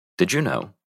Did you know,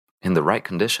 in the right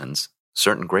conditions,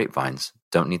 certain grapevines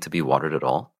don't need to be watered at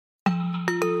all?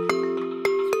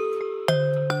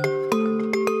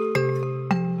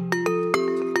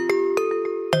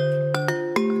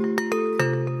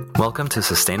 Welcome to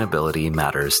Sustainability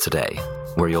Matters Today,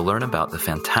 where you'll learn about the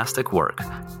fantastic work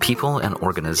people and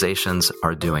organizations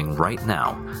are doing right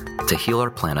now to heal our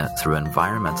planet through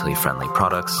environmentally friendly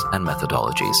products and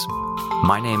methodologies.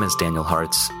 My name is Daniel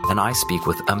Hartz, and I speak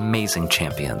with amazing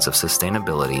champions of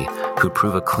sustainability who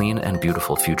prove a clean and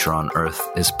beautiful future on Earth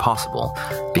is possible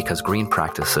because green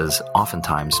practices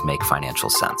oftentimes make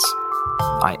financial sense.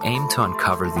 I aim to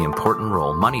uncover the important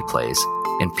role money plays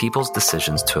in people's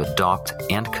decisions to adopt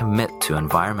and commit to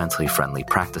environmentally friendly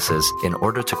practices in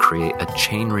order to create a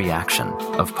chain reaction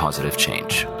of positive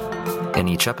change. In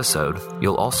each episode,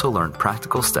 you'll also learn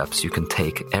practical steps you can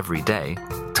take every day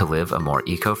to live a more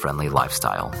eco-friendly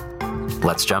lifestyle.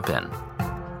 Let's jump in.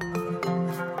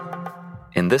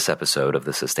 In this episode of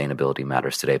the Sustainability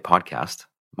Matters Today podcast,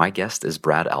 my guest is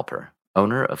Brad Alper,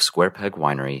 owner of Square Peg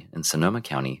Winery in Sonoma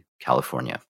County,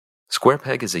 California. Square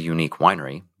Peg is a unique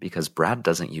winery because Brad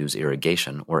doesn't use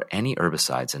irrigation or any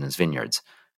herbicides in his vineyards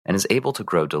and is able to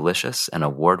grow delicious and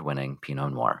award-winning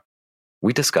Pinot Noir.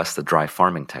 We discuss the dry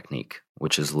farming technique,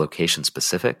 which is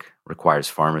location-specific, requires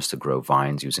farmers to grow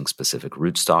vines using specific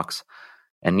rootstocks,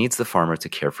 and needs the farmer to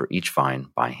care for each vine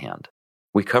by hand.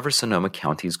 We cover Sonoma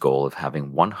County's goal of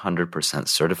having 100%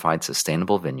 certified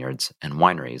sustainable vineyards and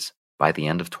wineries by the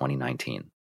end of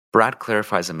 2019. Brad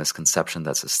clarifies a misconception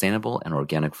that sustainable and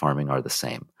organic farming are the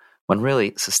same, when really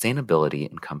sustainability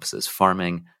encompasses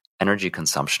farming, energy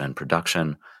consumption and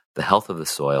production, the health of the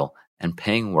soil, and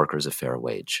paying workers a fair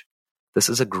wage. This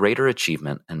is a greater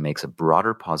achievement and makes a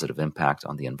broader positive impact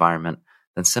on the environment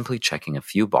than simply checking a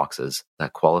few boxes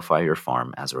that qualify your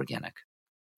farm as organic.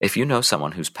 If you know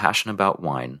someone who's passionate about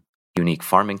wine, unique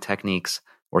farming techniques,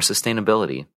 or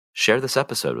sustainability, share this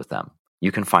episode with them.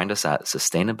 You can find us at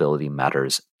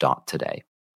sustainabilitymatters.today.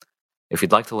 If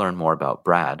you'd like to learn more about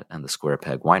Brad and the Square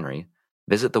Peg Winery,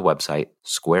 visit the website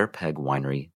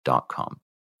squarepegwinery.com.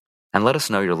 And let us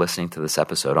know you're listening to this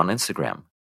episode on Instagram.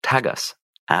 Tag us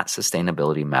at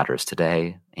Sustainability Matters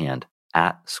Today and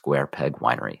at Square Peg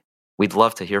Winery. We'd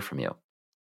love to hear from you.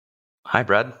 Hi,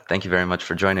 Brad. Thank you very much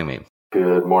for joining me.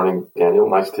 Good morning, Daniel.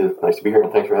 Nice to be here,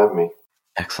 and thanks for having me.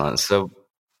 Excellent. So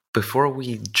before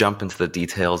we jump into the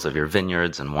details of your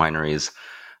vineyards and wineries,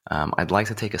 I'd like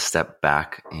to take a step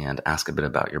back and ask a bit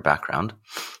about your background.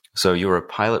 So you were a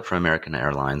pilot for American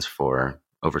Airlines for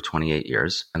over 28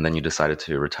 years, and then you decided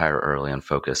to retire early and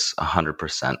focus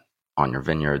 100% on your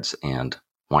vineyards and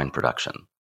wine production.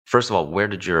 First of all, where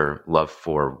did your love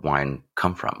for wine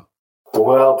come from?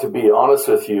 Well, to be honest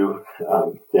with you,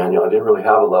 Daniel, I didn't really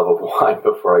have a love of wine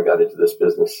before I got into this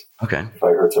business. Okay. If I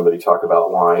heard somebody talk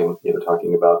about wine,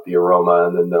 talking about the aroma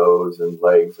and the nose and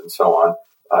legs and so on,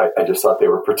 I just thought they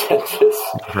were pretentious.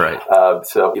 Right.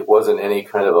 So it wasn't any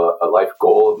kind of a life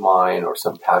goal of mine or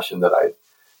some passion that I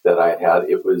had.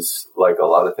 It was like a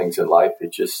lot of things in life.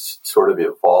 It just sort of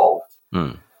evolved.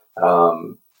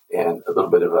 And a little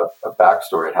bit of a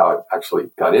backstory on how I actually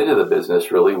got into the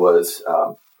business really was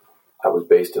I was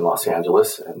based in Los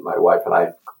Angeles, and my wife and I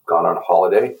had gone on a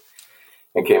holiday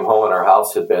and came home, and our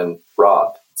house had been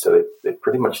robbed. So they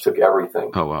pretty much took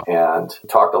everything. Oh, wow. And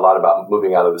talked a lot about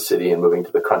moving out of the city and moving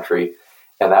to the country.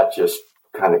 And that just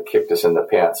kind of kicked us in the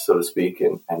pants, so to speak,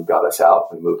 and got us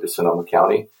out. We moved to Sonoma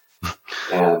County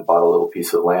and bought a little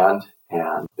piece of land.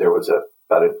 And there was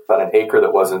about an acre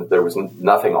there was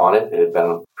nothing on it. It had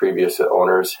been, previous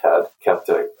owners had kept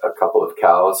a couple of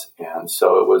cows. And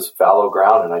so it was fallow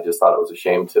ground. And I just thought it was a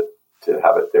shame to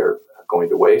have it there going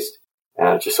to waste. And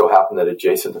it just so happened that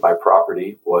adjacent to my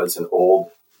property was an old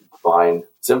vine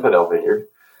Zinfandel vineyard.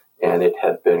 And it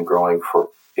had been growing for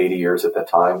 80 years at that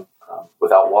time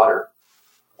without water.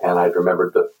 And I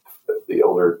remembered the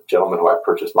older gentleman who I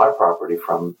purchased my property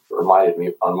from reminded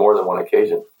me on more than one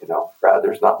occasion, Brad,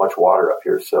 there's not much water up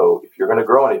here. So if you're going to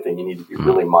grow anything, you need to be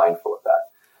really mindful of that.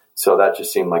 So that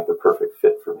just seemed like the perfect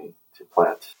fit for me to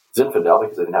plant Zinfandel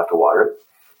because I didn't have to water it.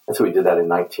 And so we did that in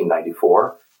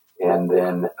 1994. And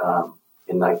then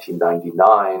in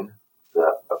 1999,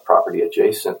 a property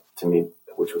adjacent to me,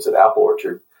 which was an apple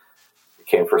orchard,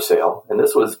 came for sale. And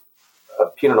this was,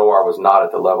 Pinot Noir was not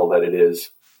at the level that it is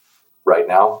right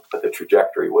now, but the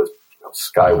trajectory was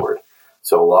skyward.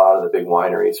 So a lot of the big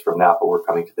wineries from Napa were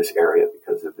coming to this area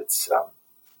because of its,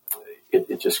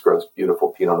 it just grows beautiful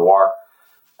Pinot Noir.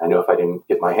 I knew if I didn't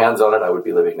get my hands on it, I would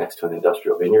be living next to an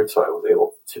industrial vineyard. So I was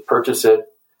able to purchase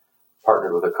it,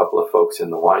 partnered with a couple of folks in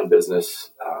the wine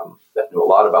business that knew a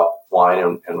lot about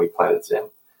wine, and we planted Zin.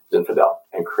 Zinfandel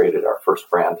and created our first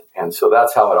brand. And so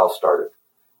that's how it all started.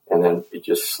 And then it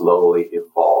just slowly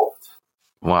evolved.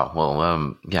 Wow.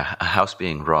 Well, yeah, a house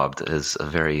being robbed is a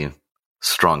very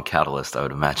strong catalyst, I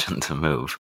would imagine, to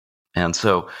move. And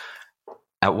so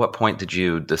at what point did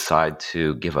you decide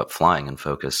to give up flying and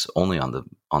focus only on the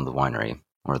winery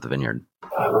or the vineyard?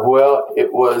 Well,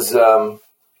 it was, I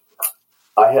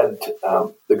had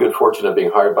the good fortune of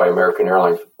being hired by American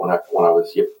Airlines when I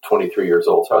was 23 years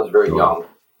old. So I was very young.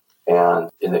 And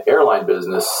in the airline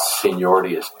business,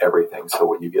 seniority is everything. So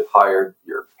when you get hired,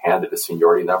 you're handed a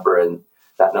seniority number, and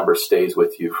that number stays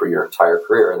with you for your entire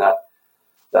career. And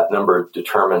that number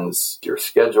determines your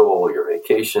schedule, your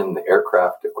vacation, the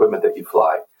aircraft, equipment that you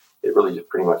fly. It really just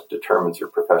pretty much determines your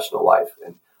professional life.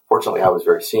 And fortunately, I was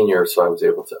very senior, so I was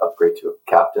able to upgrade to a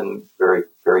captain very,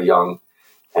 very young,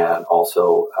 and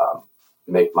also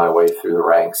make my way through the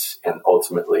ranks, and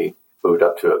ultimately moved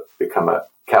up to become a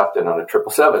captain on a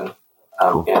 777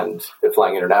 and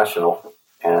flying international.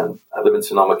 And I live in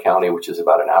Sonoma County, which is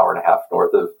about an hour and a half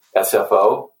north of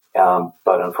SFO.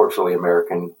 But unfortunately,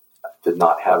 American did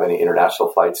not have any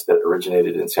international flights that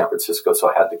originated in San Francisco, so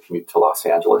I had to commute to Los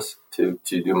Angeles to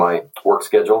do my work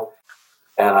schedule.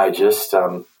 And I just,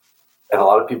 and a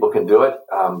lot of people can do it,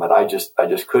 but I just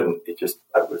couldn't. It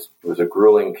was a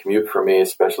grueling commute for me,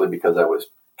 especially because I was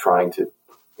trying to,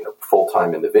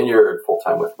 full-time in the vineyard,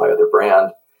 full-time with my other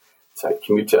brand. So I'd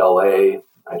commute to LA.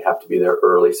 I'd have to be there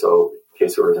early, so in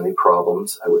case there was any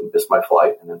problems, I wouldn't miss my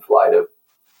flight, and then fly to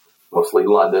mostly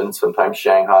London, sometimes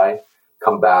Shanghai,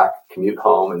 come back, commute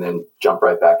home, and then jump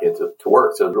right back into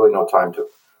work. So there's really no time to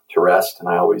rest. And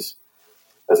I always,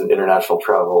 as an international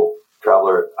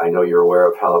traveler, I know you're aware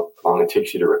of how long it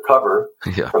takes you to recover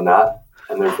from that.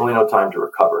 And there's really no time to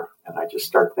recover. And I just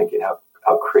started thinking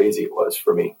how crazy it was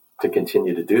for me to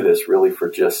continue to do this, really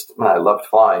for I loved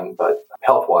flying, but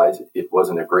health-wise, it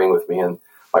wasn't agreeing with me, and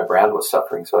my brand was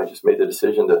suffering. So I just made the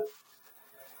decision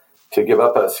to give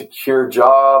up a secure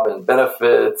job and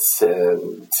benefits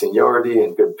and seniority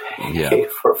and good pay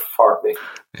for farming.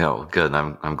 Yeah, well, good.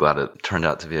 I'm glad it turned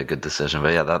out to be a good decision.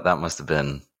 But yeah, that must have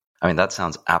been, that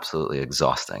sounds absolutely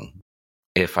exhausting.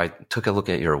 If I took a look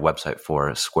at your website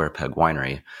for Square Peg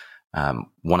Winery,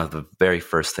 one of the very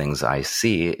first things I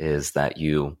see is that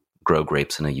you grow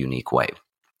grapes in a unique way.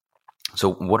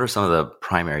 So what are some of the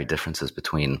primary differences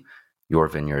between your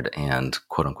vineyard and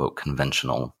quote unquote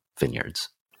conventional vineyards?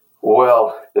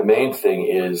 Well, the main thing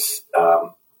is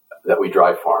that we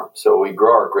dry farm. So we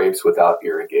grow our grapes without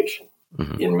irrigation.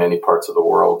 Mm-hmm. In many parts of the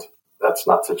world, that's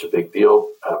not such a big deal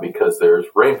because there's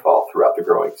rainfall throughout the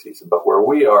growing season. But where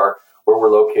we're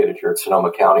located here in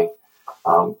Sonoma County,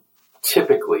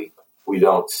 typically we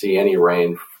don't see any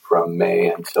rain from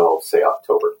May until, say,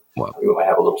 October. Wow. We might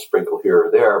have a little sprinkle here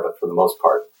or there, but for the most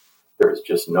part, there is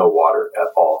just no water at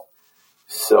all.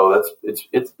 So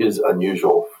it is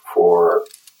unusual for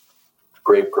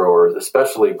grape growers,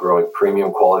 especially growing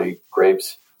premium quality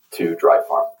grapes, to dry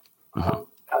farm. Mm-hmm.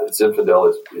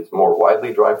 Zinfandel is more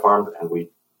widely dry farmed,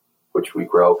 which we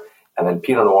grow. And then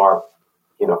Pinot Noir,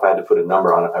 if I had to put a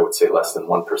number on it, I would say less than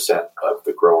 1% of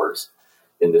the growers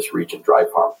in this region dry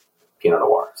farm Pinot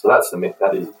Noir. So that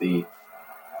is the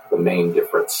main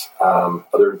difference.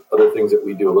 Other things that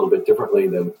we do a little bit differently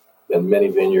than many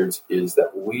vineyards is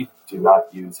that we do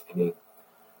not use any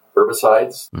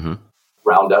herbicides, mm-hmm.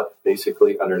 Roundup,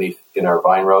 basically, underneath in our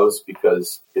vine rows,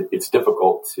 because it's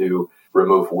difficult to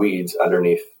remove weeds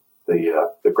underneath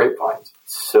the grapevines.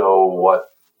 So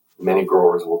what many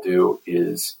growers will do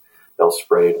is they'll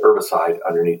spray an herbicide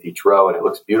underneath each row, and it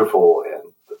looks beautiful,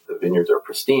 and the vineyards are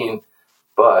pristine,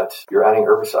 but you're adding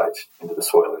herbicides into the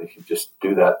soil. And if you just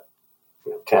do that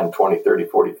 10, 20, 30,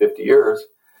 40, 50 years,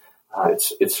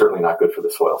 it's certainly not good for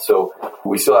the soil. So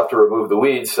we still have to remove the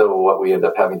weeds. So what we end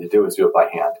up having to do is do it by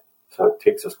hand. So it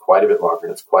takes us quite a bit longer,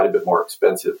 and it's quite a bit more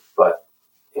expensive. But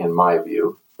in my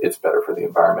view, it's better for the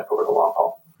environment over the long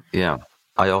haul. Yeah.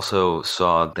 I also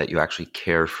saw that you actually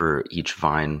care for each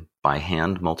vine by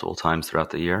hand multiple times throughout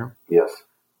the year. Yes.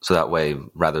 So that way,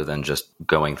 rather than just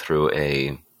going through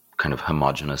a kind of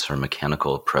homogeneous or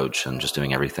mechanical approach and just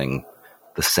doing everything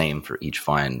the same for each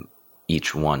vine,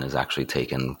 each one is actually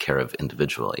taken care of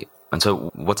individually. And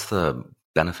so what's the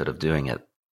benefit of doing it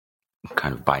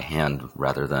kind of by hand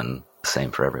rather than the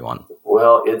same for everyone?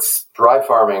 Well, it's dry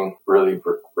farming really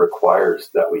requires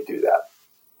that we do that.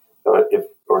 So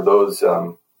those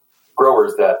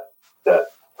growers that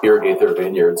irrigate their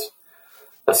vineyards,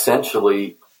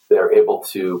 essentially they're able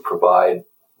to provide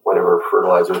whatever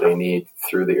fertilizer they need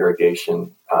through the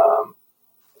irrigation,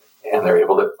 and they're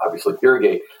able to obviously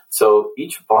irrigate. So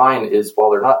each vine is,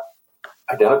 while they're not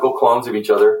identical clones of each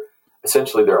other,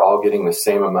 essentially they're all getting the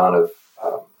same amount of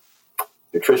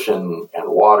nutrition and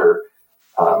water.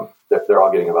 They're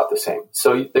all getting about the same.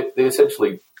 So they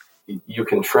essentially, you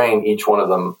can train each one of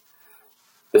them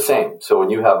the same. So when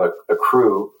you have a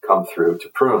crew come through to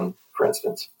prune, for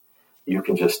instance, you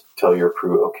can just tell your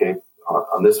crew, okay,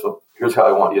 on this one, here's how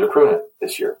I want you to prune it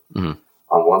this year. Mm-hmm.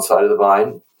 On one side of the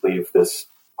vine, leave this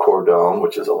cordon,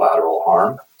 which is a lateral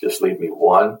arm. Just leave me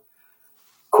one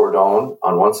cordon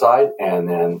on one side, and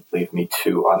then leave me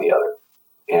two on the other.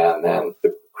 And then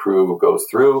the crew goes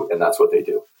through, and that's what they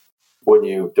do. When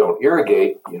you don't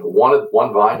irrigate,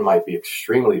 one vine might be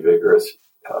extremely vigorous,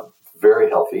 very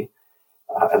healthy,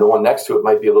 and the one next to it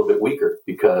might be a little bit weaker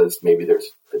because maybe there's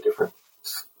a different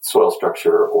soil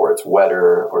structure, or it's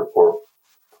wetter, or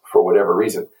for whatever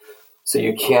reason. So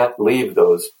you can't leave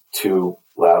those two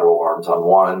lateral arms on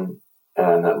one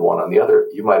and then one on the other.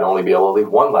 You might only be able to leave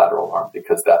one lateral arm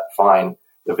because that vine,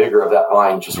 the vigor of that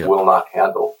vine just will not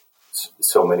handle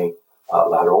so many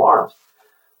lateral arms.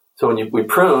 So when we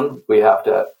prune, we have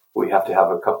to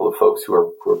have a couple of folks who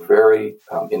are very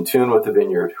in tune with the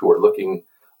vineyard, who are looking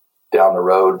down the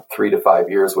road 3 to 5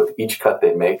 years with each cut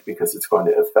they make, because it's going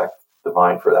to affect the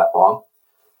vine for that long.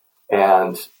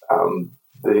 And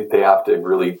they have to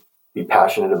really be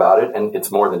passionate about it, and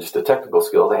it's more than just a technical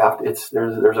skill. They have to.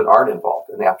 There's an art involved,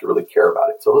 and they have to really care about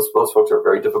it. So those folks are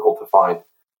very difficult to find.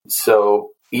 So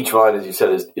each vine, as you said,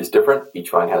 is different. Each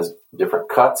vine has different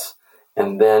cuts,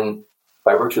 and then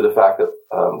by virtue of the fact that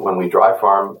when we dry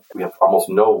farm, we have almost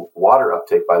no water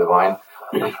uptake by the vine,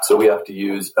 so we have to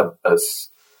use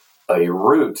a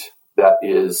root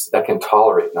that can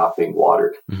tolerate not being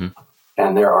watered. Mm-hmm.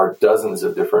 And there are dozens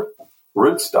of different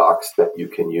rootstocks that you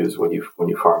can use when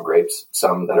you farm grapes.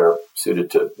 Some that are suited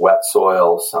to wet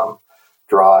soil, some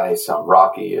dry, some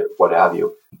rocky, what have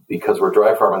you. Because we're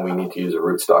dry farming, we need to use a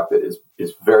rootstock that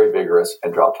is very vigorous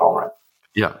and drought tolerant.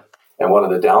 Yeah. And one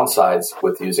of the downsides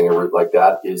with using a root like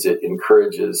that is it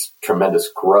encourages tremendous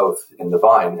growth in the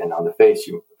vine. And on the face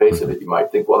of it, you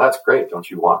might think, well, that's great. Don't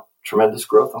you want tremendous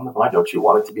growth on the vine? Don't you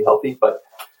want it to be healthy? But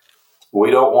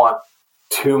we don't want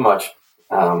too much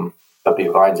of the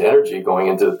vine's energy going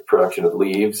into the production of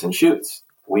leaves and shoots.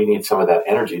 We need some of that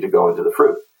energy to go into the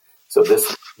fruit. So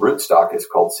this rootstock is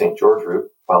called St. George root.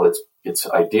 While it's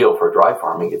ideal for dry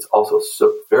farming, it's also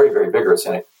so very, very vigorous,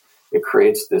 and it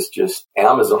creates this just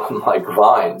Amazon-like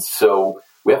vines. So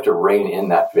we have to rein in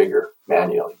that vigor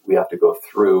manually. We have to go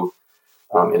through,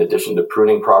 in addition to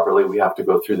pruning properly, we have to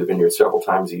go through the vineyard several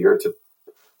times a year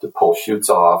to pull shoots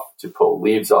off, to pull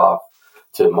leaves off,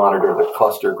 to monitor the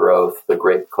cluster growth, the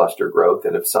grape cluster growth.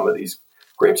 And if some of these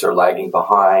grapes are lagging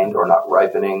behind or not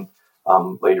ripening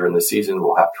later in the season,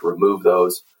 we'll have to remove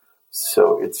those.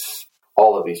 So it's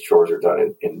all of these chores are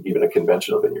done in even a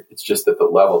conventional vineyard. It's just that the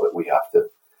level that we have to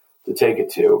take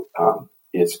it to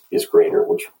is greater,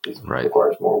 which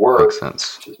requires more work, Makes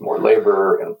sense. Which is more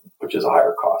labor, and which is a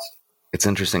higher cost. It's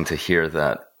interesting to hear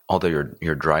that although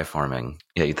you're dry farming,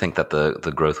 you'd think that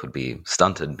the growth would be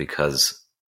stunted because,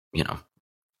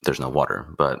 there's no water.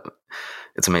 But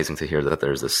it's amazing to hear that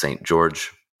there's this St.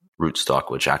 George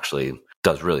rootstock, which actually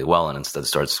does really well and instead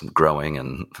starts growing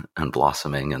and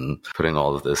blossoming and putting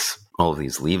all of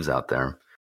these leaves out there.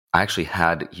 I actually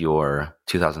had your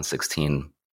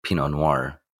 2016 Pinot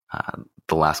Noir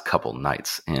the last couple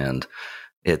nights, and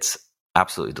it's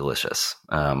absolutely delicious.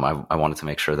 I wanted to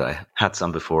make sure that I had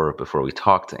some before we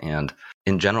talked, and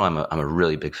in general, I'm a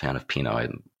really big fan of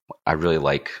Pinot. I really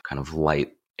like kind of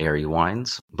light, airy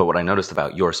wines, but what I noticed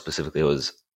about yours specifically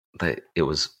was that it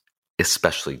was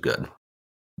especially good.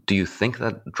 Do you think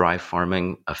that dry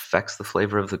farming affects the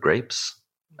flavor of the grapes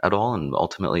at all, and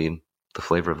ultimately the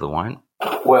flavor of the wine?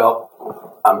 Well,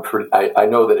 I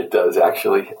know that it does,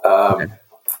 actually. Okay.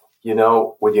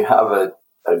 When you have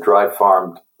a dry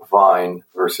farmed vine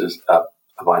versus a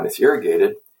vine that's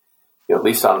irrigated, at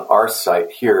least on our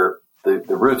site here, the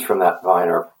roots from that vine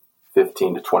are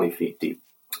 15 to 20 feet deep.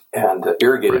 And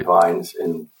irrigated vines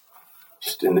in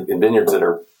vineyards that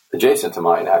are adjacent to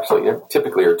mine, actually,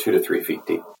 typically are 2 to 3 feet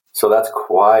deep. So that's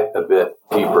quite a bit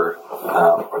deeper,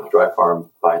 or the dry farm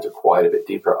vines are quite a bit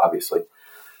deeper, obviously.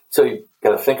 So you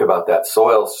got to think about that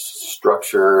soil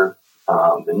structure,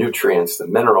 the nutrients, the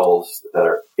minerals that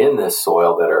are in this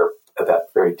soil that are at that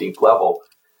very deep level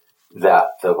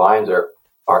that the vines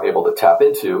are able to tap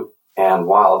into. And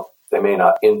while they may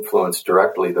not influence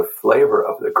directly the flavor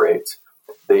of the grapes,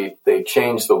 they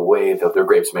change the way that their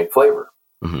grapes make flavor.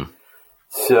 Mm-hmm.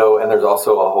 So, and there's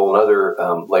also a whole other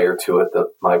layer to it,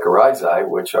 the mycorrhizae,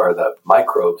 which are the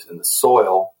microbes in the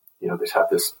soil. They have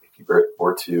this, if you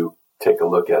were to take a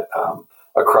look at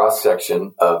a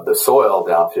cross-section of the soil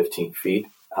down 15 feet,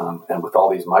 And with all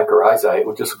these mycorrhizae, it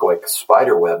would just go like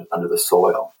spider webs under the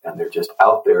soil. And they're just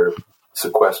out there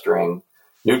sequestering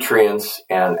nutrients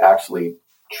and actually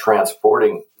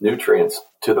transporting nutrients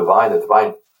to the vine that the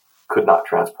vine could not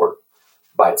transport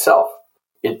by itself.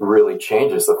 It really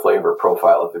changes the flavor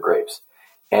profile of the grapes.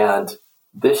 And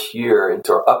this year,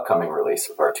 into our upcoming release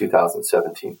of our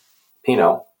 2017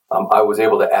 Pinot, I was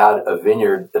able to add a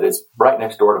vineyard that is right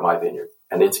next door to my vineyard,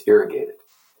 and it's irrigated.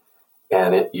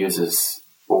 And it uses,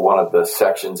 one of the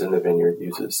sections in the vineyard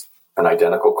uses an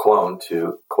identical clone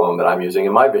to clone that I'm using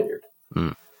in my vineyard.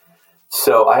 Mm.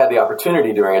 So I had the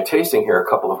opportunity during a tasting here a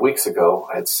couple of weeks ago.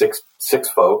 I had six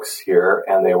folks here,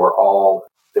 and they were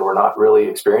not really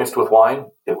experienced with wine.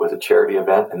 It was a charity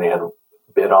event, and they had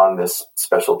bid on this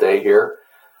special day here.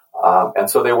 And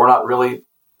so they were not really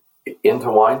into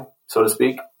wine, so to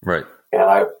speak. Right. And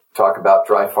I talk about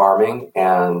dry farming,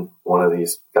 and one of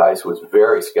these guys who was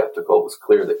very skeptical, it was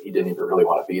clear that he didn't even really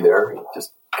want to be there. He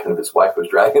just kind of, his wife was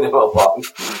dragging him along.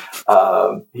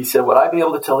 He said, would I be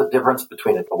able to tell the difference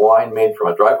between a wine made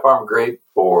from a dry farm grape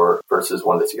versus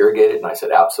one that's irrigated? And I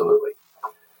said, absolutely.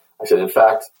 I said, in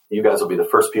fact, you guys will be the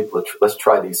first people let's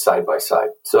try these side by side.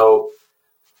 So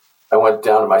I went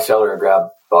down to my cellar and grabbed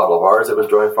a bottle of ours that was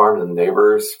dry farmed, and the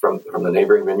neighbors from the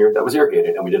neighboring vineyard that was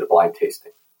irrigated, and we did a blind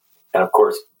tasting. And of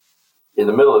course, in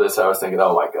the middle of this, I was thinking,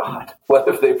 oh my God, what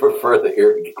if they prefer the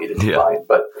irrigated vine?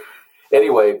 But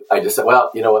anyway, I just said, well,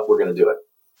 you know what, we're going to do it.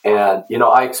 And,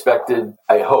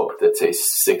 I hoped that, say,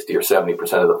 60 or 70%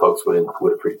 of the folks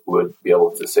would be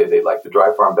able to say they like the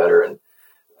dry farm better and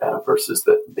versus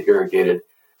the irrigated.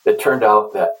 It turned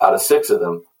out that out of six of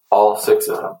them, all six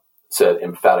of them said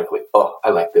emphatically, oh,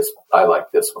 I like this one. I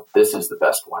like this one. This is the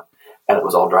best one. And it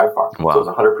was all dry farm. Wow. So it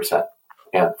was 100%.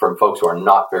 And from folks who are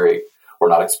not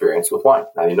experienced with wine.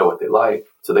 Now you know what they like,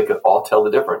 so they could all tell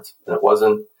the difference. And it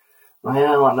wasn't,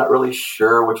 well, I'm not really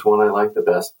sure which one I like the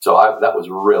best. So that was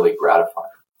really gratifying.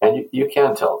 And you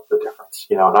can tell the difference,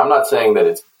 and I'm not saying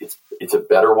that it's a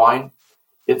better wine.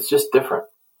 It's just different,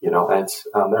 and it's,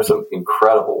 there's some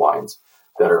incredible wines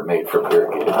that are made from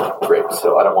irrigated grapes.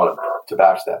 So I don't want to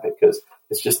bash that because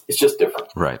it's just different.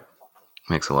 Right.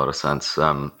 Makes a lot of sense.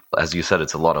 As you said,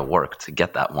 it's a lot of work to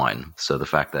get that wine. So the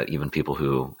fact that even people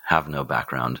who have no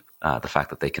background, the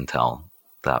fact that they can tell,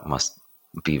 that must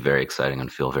be very exciting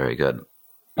and feel very good.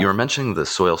 You were mentioning the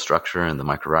soil structure and the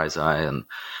mycorrhizae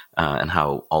and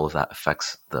how all of that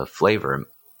affects the flavor.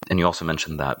 And you also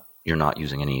mentioned that you're not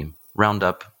using any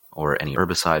Roundup or any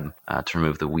herbicide to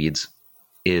remove the weeds.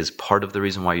 Is part of the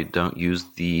reason why you don't use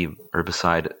the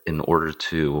herbicide in order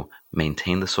to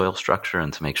maintain the soil structure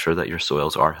and to make sure that your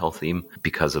soils are healthy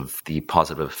because of the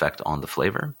positive effect on the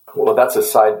flavor? Well, that's a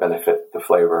side benefit, the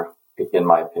flavor, in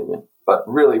my opinion. But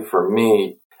really, for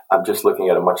me, I'm just looking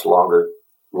at a much longer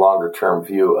term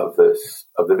view of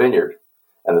the vineyard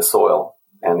and the soil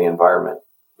and the environment.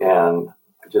 And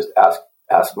I just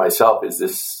ask myself, is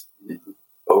this,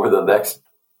 over the next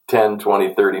 10,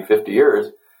 20, 30, 50 years,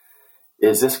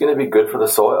 is this going to be good for the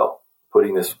soil,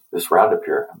 putting this Roundup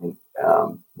here? I mean,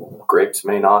 grapes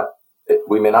we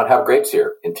may not have grapes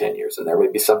here in 10 years, and there may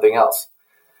be something else.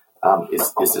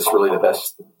 Is this really the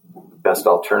best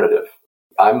alternative?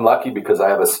 I'm lucky because I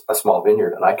have a small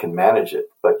vineyard and I can manage it.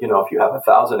 But, if you have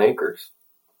 1,000 acres,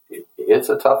 it's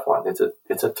a tough one.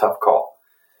 It's a tough call.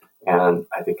 And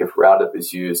I think if Roundup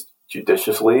is used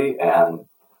judiciously and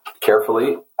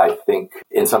carefully, I think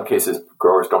in some cases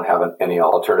growers don't have any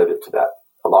alternative to that.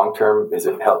 Long term, is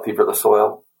it healthy for the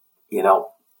soil?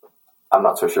 I'm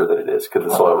not so sure that it is. Could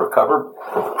the soil recover?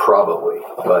 Probably,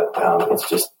 but it's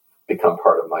just become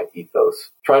part of my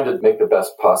ethos. Trying to make the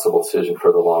best possible decision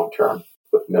for the long term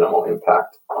with minimal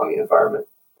impact on the environment.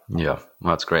 Yeah,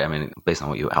 well, that's great. I mean, based on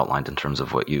what you outlined in terms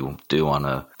of what you do on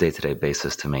a day-to-day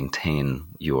basis to maintain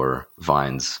your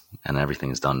vines, and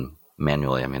everything is done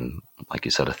manually. I mean, like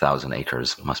you said, 1,000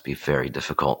 acres must be very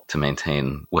difficult to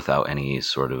maintain without any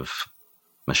sort of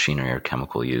machinery or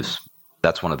chemical use.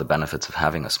 That's one of the benefits of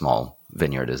having a small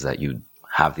vineyard, is that you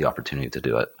have the opportunity to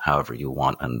do it however you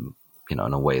want and, in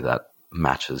a way that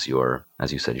matches your,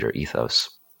 as you said, your ethos.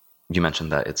 You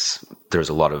mentioned that there's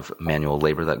a lot of manual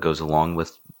labor that goes along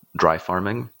with dry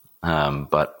farming,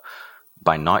 but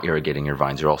by not irrigating your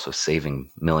vines, you're also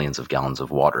saving millions of gallons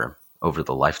of water over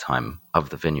the lifetime of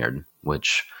the vineyard,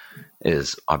 which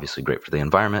is obviously great for the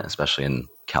environment, especially in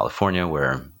California,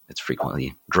 where it's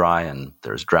frequently dry and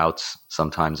there's droughts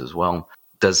sometimes as well.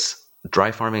 Does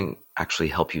dry farming actually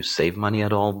help you save money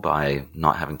at all by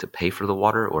not having to pay for the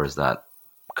water, or is that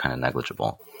kind of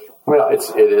negligible? Well, it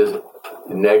is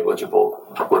negligible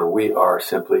where we are,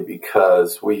 simply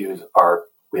because we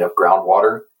have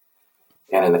groundwater,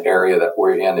 And in the area that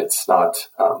we're in, it's not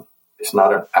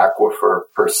an aquifer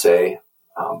per se.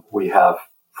 We have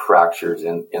fractures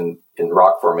in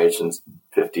rock formations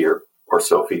 50 or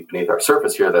so feet beneath our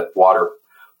surface here that water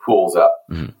pools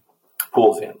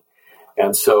in.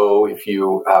 And so if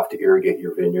you have to irrigate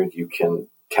your vineyard, you can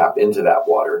tap into that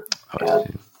water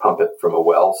and pump it from a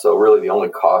well. So really the only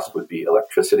cost would be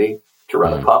electricity to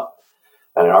run a pump.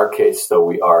 And in our case, though,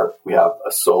 we have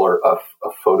a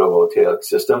photovoltaic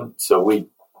system. So we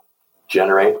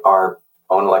generate our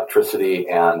own electricity,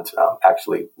 and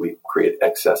actually we create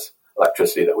excess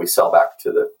electricity that we sell back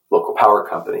to the local power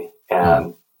company.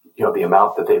 And the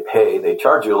amount that they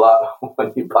charge you a lot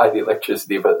when you buy the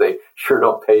electricity, but they sure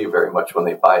don't pay you very much when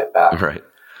they buy it back. Right.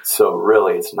 So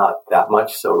really, it's not that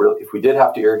much. So really, if we did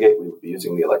have to irrigate, we would be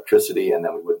using the electricity, and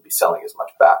then we wouldn't be selling as much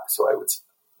back. So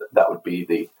that would be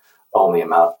the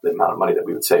amount of money that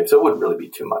we would save. So it wouldn't really be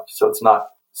too much. So it's not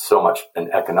so much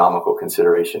an economical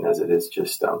consideration as it is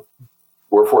just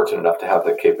we're fortunate enough to have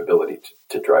the capability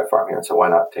to dry farm here. So why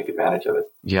not take advantage of it?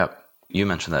 Yep. You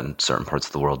mentioned that in certain parts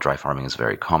of the world, dry farming is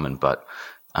very common, but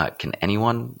can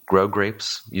anyone grow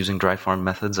grapes using dry farm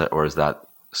methods, or is that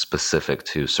specific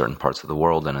to certain parts of the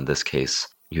world? And in this case,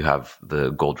 you have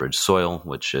the Goldridge soil,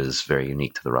 which is very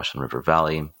unique to the Russian River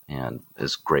Valley and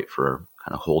is great for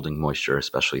kind of holding moisture,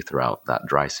 especially throughout that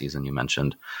dry season you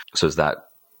mentioned. So is that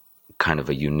kind of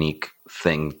a unique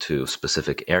thing to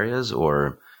specific areas,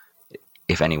 or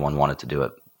if anyone wanted to do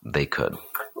it, they could?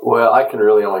 Well, I can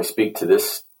really only speak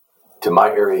to my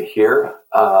area here,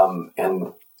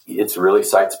 and it's really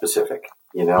site specific.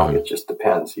 It just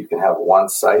depends. You can have one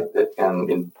site and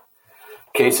in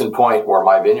case in point where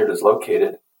my vineyard is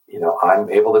located, I'm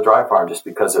able to dry farm just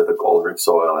because of the Goldridge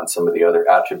soil and some of the other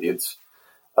attributes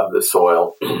of the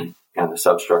soil and the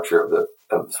substructure of the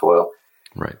soil.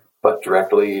 Right. But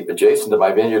directly adjacent to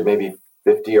my vineyard, maybe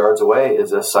 50 yards away,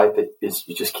 is a site that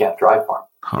you just can't dry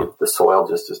farm. The soil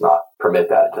just does not permit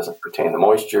that. It doesn't retain the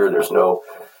moisture. There's no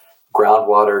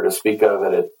groundwater to speak of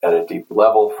at a deep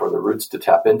level for the roots to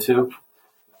tap into.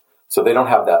 So they don't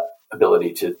have that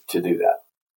ability to do that.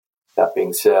 That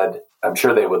being said, I'm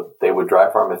sure they would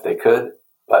dry farm if they could,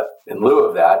 but in lieu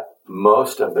of that,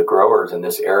 most of the growers in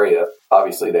this area,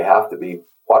 obviously they have to be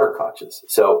water conscious.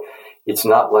 So it's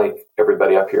not like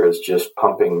everybody up here is just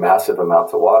pumping massive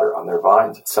amounts of water on their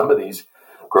vines. Some of these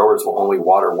growers will only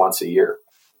water once a year,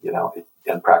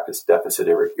 and practice deficit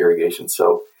irrigation.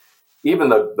 So even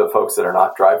the folks that are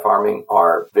not dry farming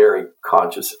are very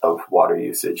conscious of water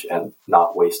usage and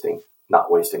not wasting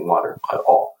water at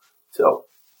all. So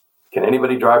can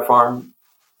anybody dry farm?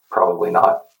 Probably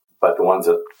not. But the ones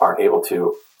that aren't able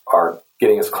to are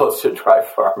getting as close to dry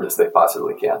farm as they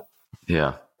possibly can.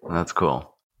 Yeah, that's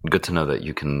cool. Good to know that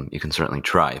you can certainly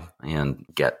try and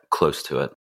get close to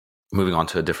it. Moving on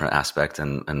to a different aspect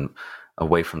and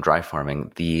away from dry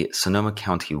farming, the Sonoma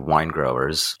County wine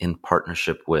growers, in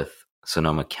partnership with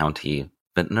Sonoma County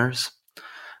vintners,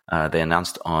 they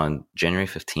announced on January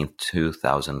 15th,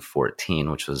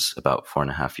 2014, which was about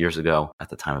 4.5 years ago at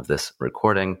the time of this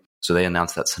recording. So they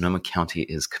announced that Sonoma County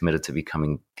is committed to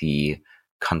becoming the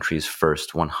country's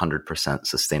first 100%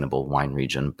 sustainable wine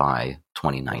region by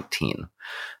 2019.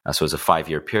 So it's a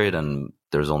 5-year period, and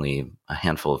there's only a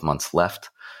handful of months left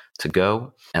to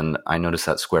go. And I noticed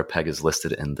that Square Peg is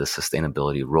listed in the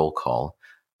sustainability roll call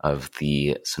of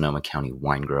the Sonoma County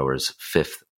Wine Growers'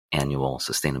 5th annual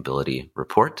sustainability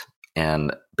report.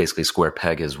 And basically Square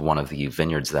Peg is one of the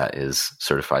vineyards that is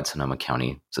certified Sonoma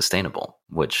County sustainable,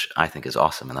 which I think is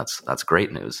awesome. And that's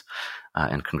great news.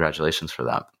 And congratulations for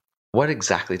that. What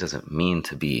exactly does it mean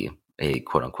to be a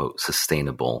quote unquote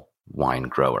sustainable wine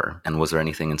grower? And was there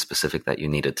anything in specific that you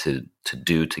needed to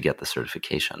do to get the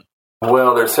certification?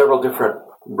 Well, there's several different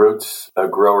routes a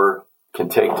grower can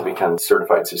take to become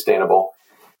certified sustainable.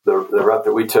 The route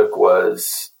that we took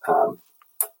was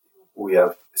we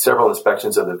have several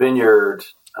inspections of the vineyard.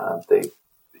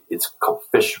 It's called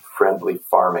fish-friendly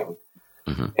farming,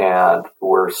 and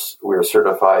we're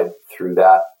certified through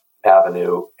that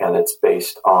avenue, and it's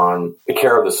based on the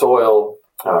care of the soil,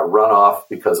 runoff,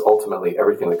 because ultimately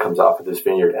everything that comes off of this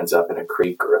vineyard ends up in a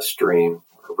creek or a stream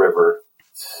or a river.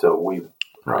 So we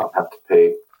have to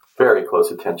pay very close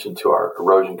attention to our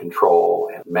erosion control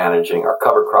and managing our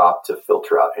cover crop to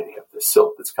filter out any of the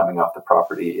silt that's coming off the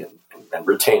property and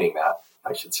retaining that,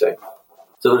 I should say.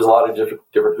 So there's a lot of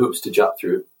different hoops to jump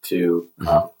through to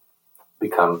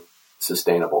become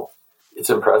sustainable.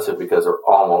 It's impressive because we're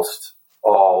almost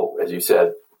all, as you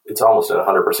said, it's almost at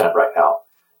 100% right now.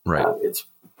 Right. It's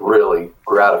really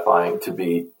gratifying to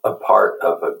be a part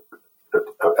of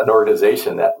an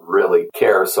organization that really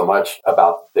cares so much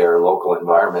about their local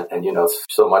environment and,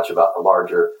 so much about the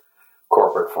larger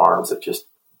corporate farms that just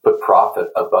put profit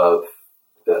above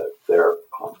their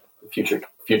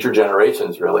future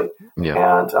generations, really.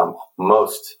 Yeah. And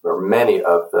most or many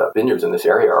of the vineyards in this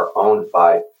area are owned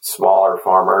by smaller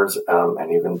farmers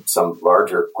and even some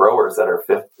larger growers that are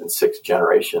fifth and sixth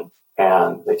generation.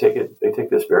 And they take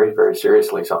this very, very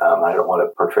seriously. So I don't want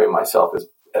to portray myself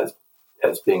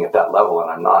as being at that level,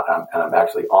 and I'm not. I'm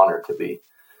actually honored to be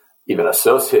even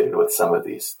associated with some of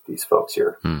these folks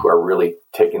here who are really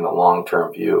taking the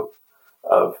long-term view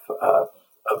of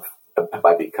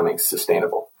by becoming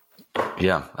sustainable.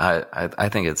 Yeah, I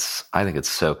think it's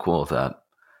so cool that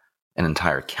an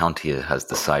entire county has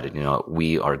decided,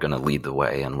 we are going to lead the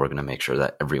way, and we're going to make sure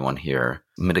that everyone here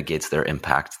mitigates their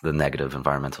impact, the negative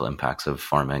environmental impacts of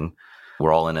farming.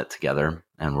 We're all in it together,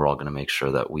 and we're all going to make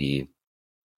sure that we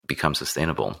become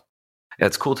sustainable.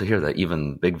 It's cool to hear that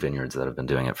even big vineyards that have been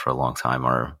doing it for a long time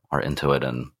are into it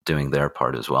and doing their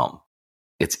part as well.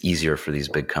 It's easier for these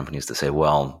big companies to say,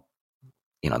 well,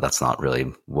 that's not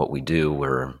really what we do.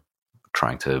 We're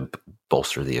trying to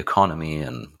bolster the economy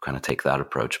and kind of take that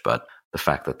approach. But the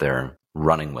fact that they're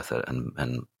running with it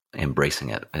and embracing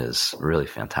it is really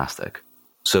fantastic.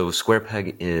 So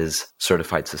SquarePeg is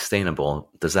certified sustainable.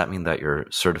 Does that mean that you're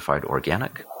certified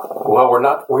organic? Well,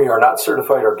 we are not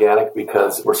certified organic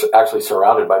because we're actually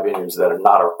surrounded by vineyards that are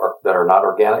not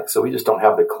organic. So we just don't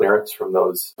have the clearance from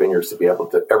those vineyards to be able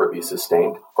to ever be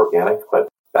sustained organic. But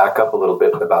back up a little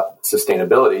bit about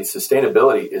sustainability.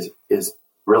 Sustainability is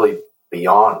really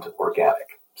beyond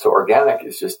organic. So organic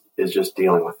is just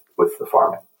dealing with the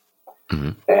farming.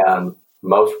 Mm-hmm. And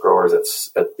most growers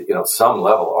at some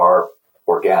level are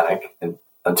organic, and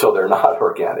until they're not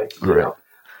organic, right.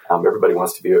 Everybody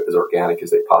wants to be as organic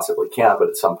as they possibly can, but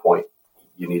at some point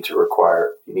you need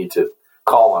to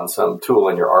call on some tool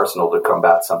in your arsenal to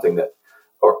combat something that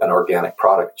an organic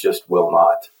product just will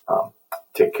not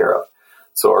take care of.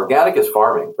 So organic is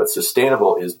farming, but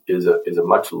sustainable is a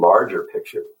much larger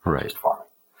picture than right. just farming.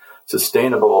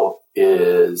 Sustainable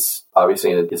is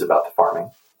obviously is about the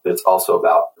farming, but it's also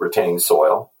about retaining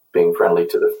soil, being friendly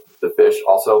to the fish,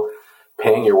 also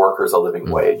paying your workers a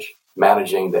living wage,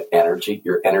 managing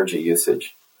your energy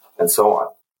usage, and so on.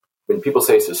 When people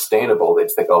say sustainable, they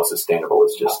think, sustainable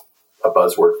is just a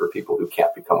buzzword for people who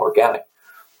can't become organic.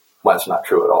 Well, that's not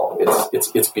true at all.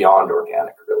 It's beyond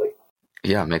organic, really.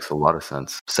 Yeah, it makes a lot of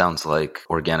sense. Sounds like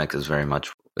organic is very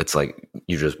much, it's like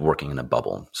you're just working in a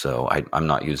bubble. So I'm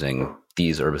not using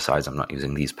these herbicides, I'm not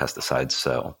using these pesticides,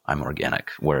 so I'm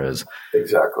organic. Whereas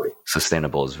exactly,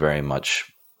 sustainable is very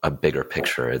much a bigger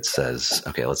picture. It says,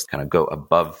 okay, let's kind of go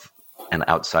above and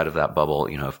outside of that bubble.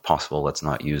 If possible, let's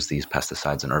not use these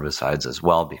pesticides and herbicides as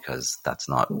well, because that's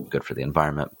not good for the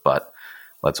environment. But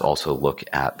let's also look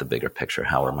at the bigger picture.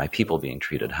 How are my people being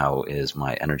treated? How is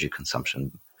my energy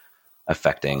consumption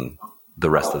affecting the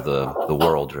rest of the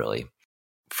world, really?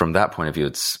 From that point of view,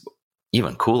 it's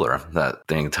even cooler that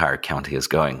the entire county is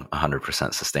going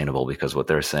 100% sustainable, because what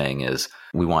they're saying is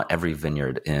we want every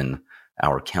vineyard in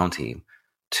our county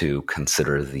to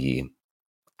consider the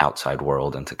outside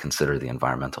world and to consider the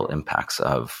environmental impacts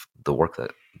of the work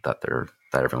that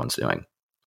everyone's doing.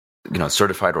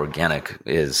 Certified organic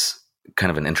is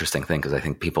kind of an interesting thing, because I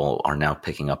think people are now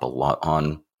picking up a lot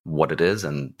on what it is.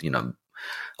 And,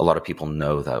 a lot of people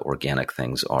know that organic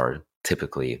things are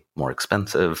typically more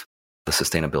expensive. The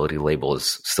sustainability label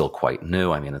is still quite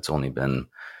new. I mean, it's only been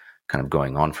kind of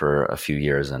going on for a few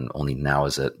years, and only now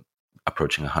is it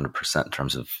approaching 100% in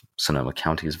terms of Sonoma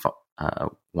County's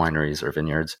wineries or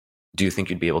vineyards. Do you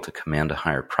think you'd be able to command a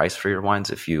higher price for your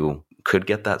wines if you could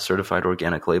get that certified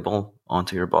organic label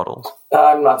onto your bottles?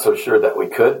 I'm not so sure that we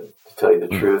could, to tell you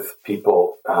the truth.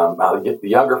 People, the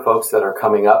younger folks that are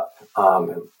coming up,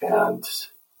 and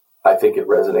I think it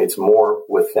resonates more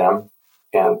with them.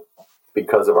 And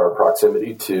because of our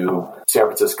proximity to San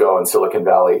Francisco and Silicon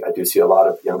Valley, I do see a lot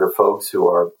of younger folks who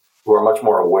are much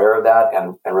more aware of that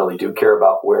and really do care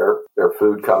about where their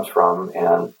food comes from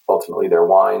and ultimately their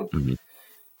wine. Mm-hmm.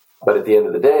 But at the end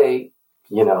of the day,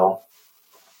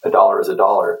 a dollar is a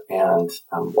dollar. And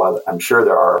while I'm sure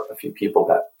there are a few people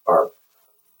that are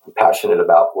passionate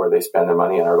about where they spend their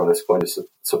money and are going to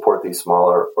support these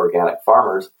smaller organic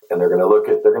farmers, and they're going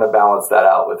to balance that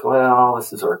out with, well,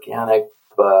 this is organic,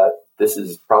 but this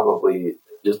is probably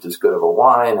just as good of a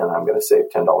wine, and I'm going to save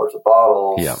 $10 a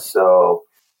bottle. Yeah. So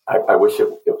I wish if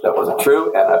that wasn't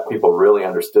true, and that people really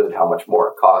understood how much more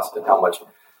it cost and how much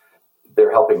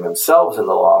they're helping themselves in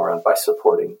the long run by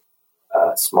supporting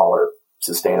smaller,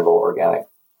 sustainable, organic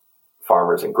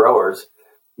farmers and growers.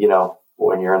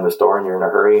 when you're in the store and you're in a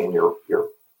hurry and you're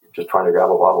just trying to grab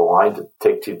a bottle of wine to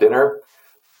take to dinner,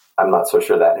 I'm not so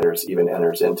sure that even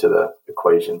enters into the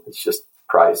equation. It's just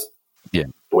price, the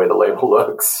way the label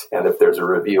looks, and if there's a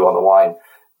review on the wine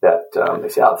that they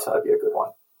say, "Oh, this ought to be a good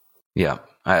one." Yeah,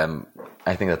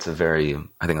 I think that's a very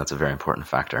important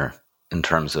factor in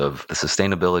terms of the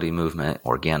sustainability movement,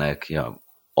 organic.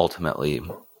 Ultimately,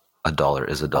 a dollar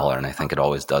is a dollar, and I think it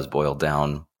always does boil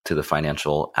down to the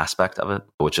financial aspect of it,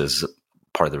 which is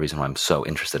part of the reason why I'm so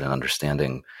interested in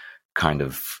understanding kind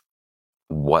of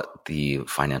what the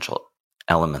financial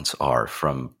elements are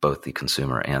from both the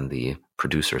consumer and the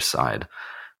producer side.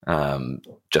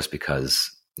 Just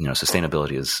because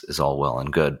sustainability is all well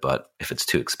and good, but if it's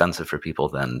too expensive for people,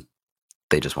 then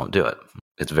they just won't do it.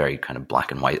 It's very kind of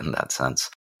black and white in that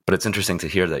sense. But it's interesting to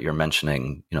hear that you're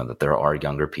mentioning, that there are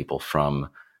younger people from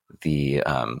the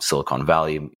Silicon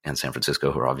Valley and San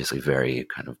Francisco who are obviously very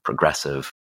kind of progressive,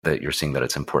 that you're seeing that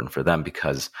it's important for them,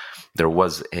 because there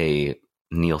was a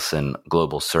Nielsen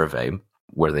global survey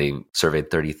where they surveyed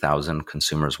 30,000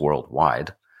 consumers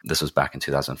worldwide. This was back in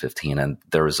 2015, and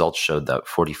their results showed that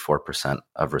 44%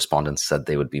 of respondents said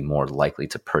they would be more likely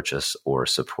to purchase or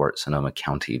support Sonoma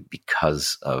County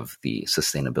because of the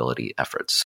sustainability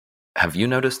efforts. Have you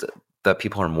noticed that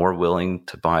people are more willing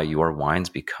to buy your wines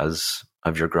because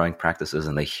of your growing practices,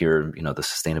 and they hear, the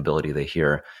sustainability, they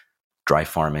hear dry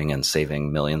farming and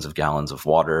saving millions of gallons of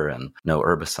water and no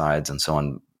herbicides and so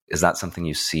on? Is that something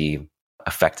you see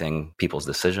affecting people's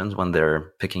decisions when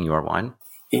they're picking your wine?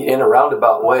 In a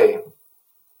roundabout way,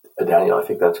 Daniel, I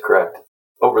think that's correct.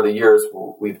 Over the years,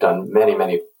 we've done many,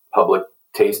 many public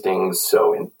tastings.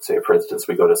 So, for instance,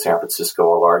 we go to San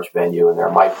Francisco, a large venue, and there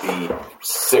might be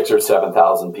 6,000 or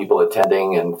 7,000 people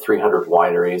attending and 300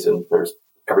 wineries, and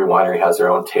every winery has their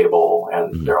own table,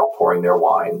 and they're all pouring their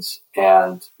wines.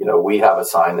 And, we have a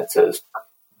sign that says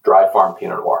Dry Farm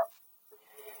Pinot Noir.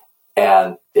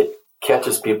 And it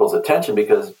catches people's attention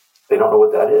because they don't know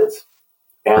what that is.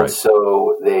 And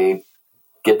so they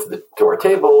get to our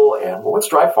table and, well, what's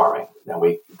dry farming?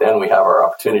 And then we have our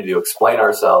opportunity to explain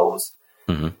ourselves.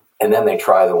 Mm-hmm. And then they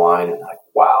try the wine and like,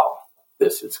 wow,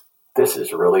 this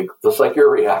is really just like your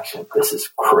reaction. This is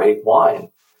great wine.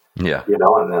 Yeah.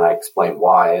 And then I explain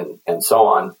why and so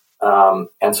on.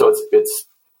 And so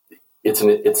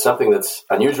it's something that's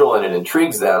unusual and it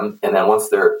intrigues them. And then once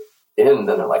they're in,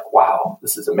 then they're like, wow,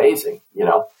 this is amazing,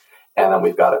 and then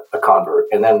we've got a convert.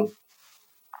 And then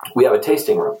we have a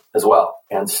tasting room as well.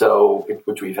 And so,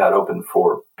 which we've had open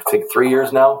for, I think, 3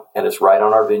 years now, and it's right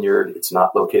on our vineyard. It's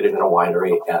not located in a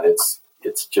winery, and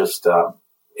it's just,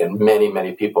 and many,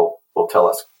 many people will tell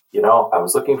us, I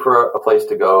was looking for a place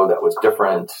to go that was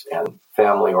different and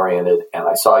family oriented. And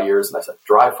I saw yours and I said,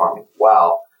 dry farming.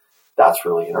 Wow, that's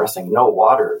really interesting. No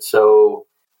water. So,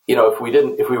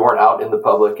 if we weren't out in the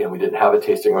public and we didn't have a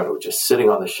tasting room, it was just sitting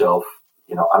on the shelf,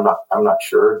 I'm not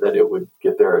sure that it would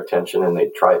get their attention and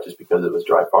they'd try it just because it was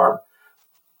dry farm.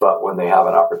 But when they have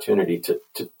an opportunity to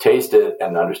taste it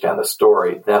and understand the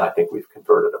story, then I think we've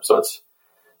converted them. So it's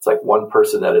like one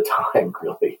person at a time,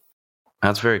 really.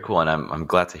 That's very cool. And I'm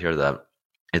glad to hear that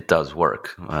it does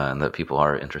work and that people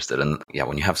are interested. And yeah,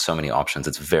 when you have so many options,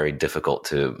 it's very difficult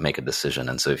to make a decision.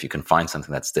 And so if you can find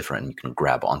something that's different and you can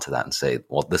grab onto that and say,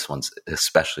 well, this one's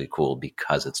especially cool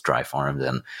because it's dry farmed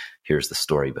and here's the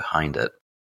story behind it.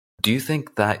 Do you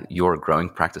think that your growing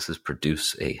practices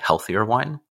produce a healthier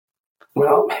wine?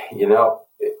 Well,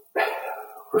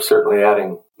 we're certainly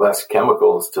adding less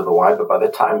chemicals to the wine, but by the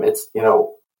time it's,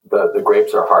 the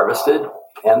grapes are harvested,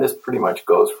 and this pretty much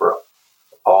goes for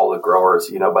all the growers,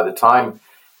 by the time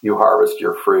you harvest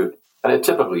your fruit, and a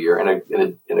typical year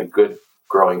in a good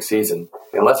growing season,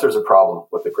 unless there's a problem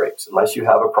with the grapes, unless you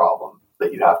have a problem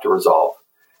that you have to resolve,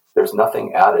 there's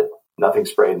nothing added, nothing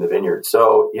sprayed in the vineyard.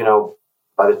 So,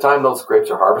 by the time those grapes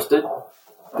are harvested,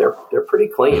 they're pretty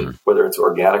clean, whether it's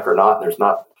organic or not. There's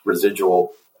not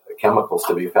residual chemicals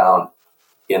to be found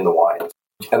in the wine.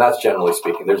 And that's generally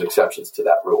speaking. There's exceptions to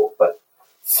that rule. But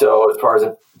so as far as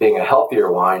it being a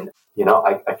healthier wine,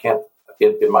 I can't,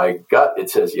 in my gut, it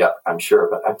says, yeah, I'm sure.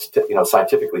 But,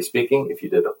 scientifically speaking, if you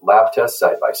did a lab test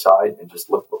side by side and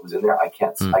just look what was in there, I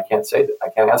can't say that. I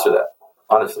can't answer that.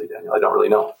 Honestly, Daniel, I don't really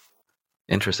know.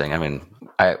 Interesting. I mean,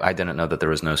 I didn't know that there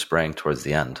was no spraying towards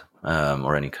the end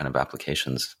or any kind of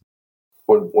applications.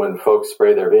 When folks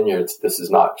spray their vineyards, this is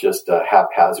not just a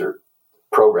haphazard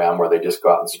program where they just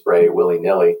go out and spray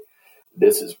willy-nilly.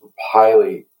 This is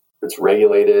it's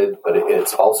regulated, but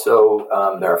it's also,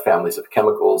 there are families of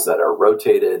chemicals that are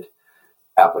rotated.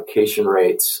 Application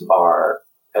rates are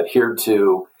adhered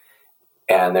to,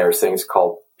 and there's things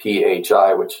called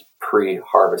PHI, which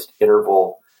pre-harvest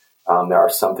interval. There are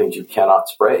some things you cannot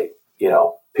spray,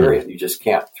 period. You just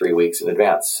can't 3 weeks in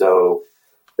advance. So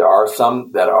there are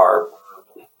some that are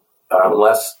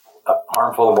less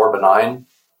harmful and more benign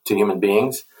to human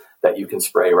beings that you can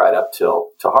spray right up to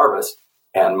harvest.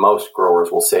 And most growers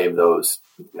will save those,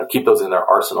 keep those in their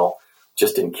arsenal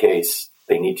just in case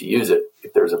they need to use it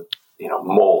if there's a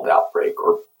mold outbreak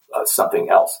or something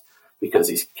else, because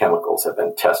these chemicals have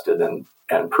been tested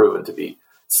and proven to be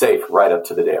safe right up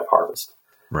to the day of harvest.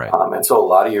 Right. And so a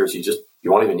lot of years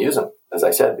you won't even use them, as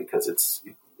I said, because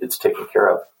it's taken care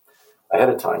of ahead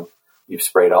of time. You've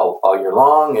sprayed all year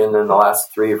long, and in the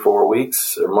last 3 or 4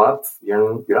 weeks or month,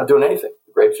 you're not doing anything.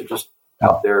 The grapes are just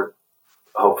out there,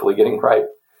 hopefully getting ripe.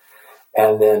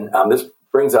 And then this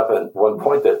brings up one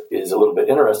point that is a little bit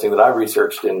interesting that I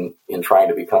researched in trying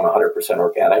to become 100%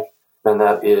 organic, and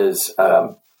that is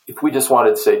if we just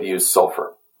wanted, say, to use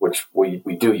sulfur, which we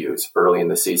do use early in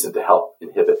the season to help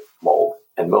inhibit mold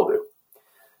and mildew.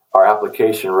 Our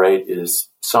application rate is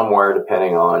somewhere,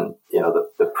 depending on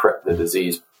the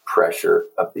disease pressure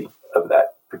of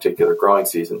that particular growing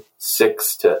season,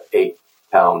 6 to 8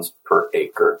 pounds per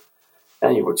acre,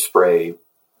 and you would spray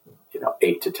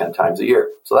 8 to 10 times a year.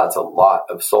 So that's a lot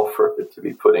of sulfur to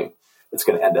be putting. It's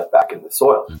going to end up back in the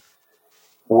soil.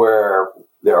 Where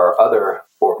there are other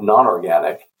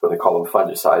non-organic, what they call them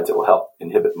fungicides, that will help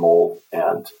inhibit mold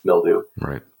and mildew.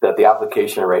 Right. That the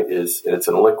application rate is, and it's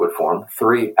in liquid form,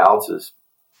 3 ounces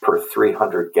per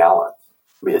 300 gallons.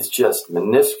 I mean, it's just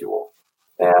minuscule.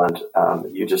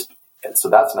 And so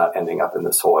that's not ending up in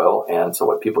the soil. And so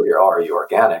what people hear, are you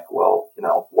organic? Well,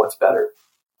 what's better?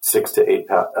 6 to 8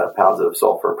 pounds of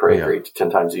sulfur per acre 8 to 10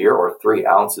 times a year, or 3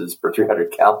 ounces per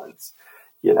 300 gallons,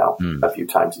 a few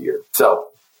times a year. So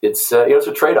it's it's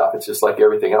a trade-off. It's just like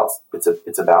everything else.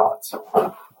 It's a balance.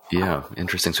 Yeah,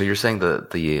 interesting. So you're saying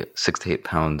the 6 to 8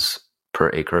 pounds per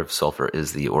acre of sulfur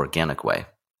is the organic way?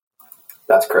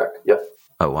 That's correct. Yep.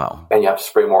 Oh, wow. And you have to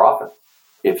spray more often.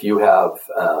 If you have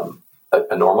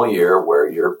a normal year where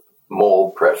your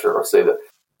mold pressure, or say that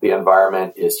the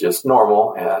environment is just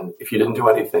normal, and if you didn't do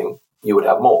anything, you would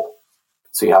have mold.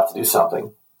 So you have to do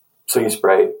something. So you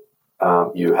spray.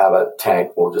 You have a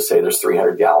tank. We'll just say there's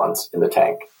 300 gallons in the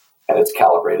tank, and it's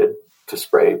calibrated to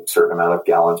spray a certain amount of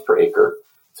gallons per acre.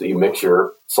 So you mix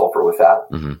your sulfur with that.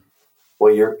 Mm-hmm.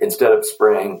 Well, instead of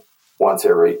spraying once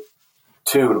every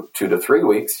 2 to 3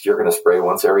 weeks, you're going to spray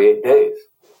once every 8 days.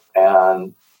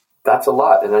 And that's a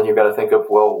lot. And then you've got to think of,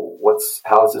 well,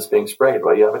 how is this being sprayed?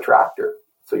 Well, you have a tractor.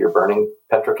 So you're burning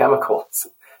petrochemicals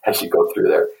as you go through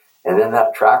there. And then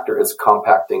that tractor is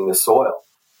compacting the soil.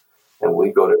 And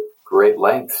we go to great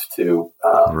lengths to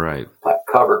plant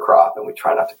cover crop, and we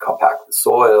try not to compact the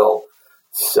soil.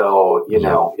 So,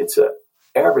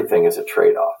 everything is a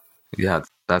trade-off. Yeah,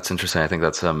 that's interesting. I think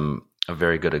that's a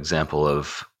very good example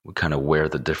of kind of where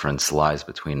the difference lies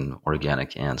between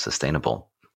organic and sustainable.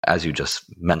 As you just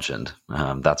mentioned,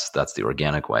 that's the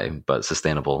organic way, but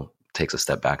sustainable takes a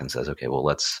step back and says, okay, well,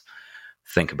 let's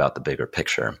think about the bigger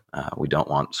picture. We don't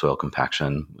want soil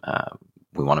compaction.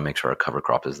 We want to make sure our cover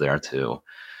crop is there to,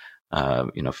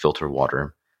 filter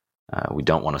water. We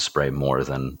don't want to spray more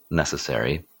than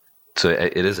necessary. So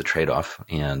it is a trade-off,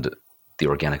 and the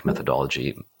organic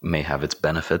methodology may have its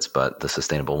benefits, but the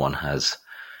sustainable one has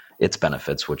its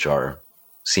benefits, which are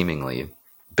seemingly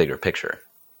bigger picture.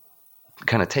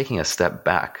 Kind of taking a step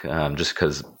back, just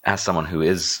because as someone who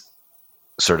is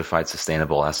certified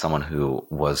sustainable, as someone who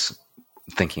was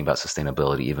thinking about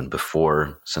sustainability even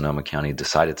before Sonoma County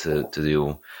decided to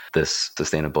do this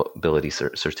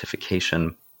sustainability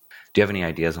certification, do you have any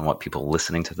ideas on what people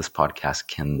listening to this podcast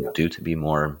can do to be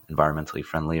more environmentally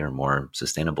friendly or more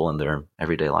sustainable in their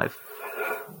everyday life?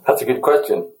 That's a good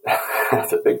question.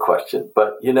 That's a big question.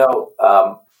 But,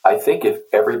 I think if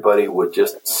everybody would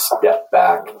just step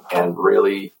back and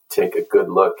really take a good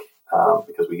look,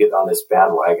 because we get on this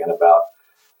bandwagon about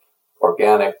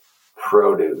organic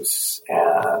produce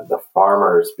and the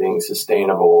farmers being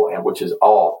sustainable, and which is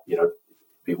all, it'd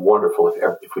be wonderful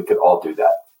if we could all do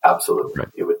that. Absolutely. Right.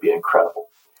 It would be incredible.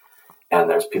 And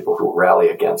there's people who rally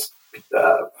against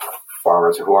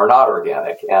farmers who are not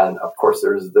organic. And of course,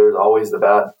 there's always the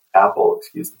bad apple,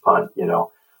 excuse the pun,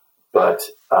 but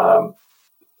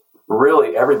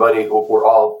really everybody,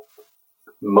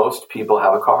 most people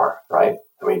have a car, right?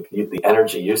 I mean, the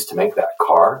energy used to make that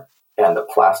car and the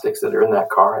plastics that are in that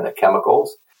car and the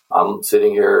chemicals. I'm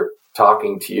sitting here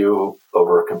talking to you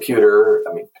over a computer.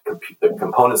 I mean, the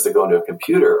components that go into a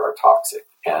computer are toxic.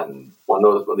 And when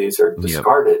these are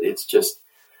discarded, it's just,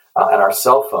 and our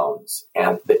cell phones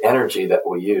and the energy that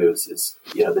we use is,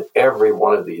 that every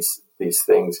one of these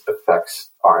things affects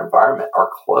our environment, our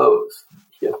clothes,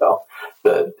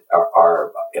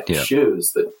 our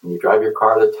shoes, that when you drive your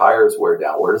car, the tires wear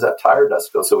down. Where does that tire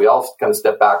dust go? So we all kind of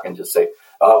step back and just say,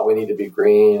 oh, we need to be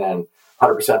green and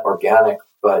 100% organic.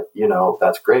 But,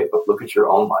 that's great. But look at your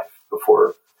own life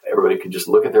before everybody could just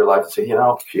look at their life and say,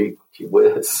 gee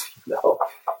whiz,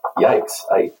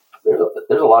 yikes.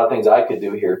 There's a lot of things I could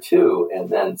do here too, and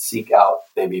then seek out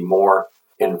maybe more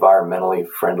environmentally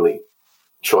friendly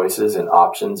choices and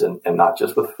options, and not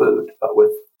just with food, but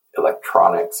with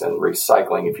electronics and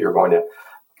recycling. If you're going to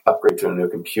upgrade to a new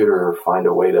computer, find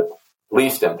a way to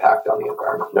least impact on the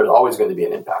environment. There's always going to be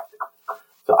an impact.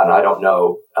 So, and I don't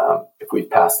know if we've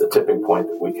passed the tipping point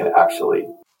that we can actually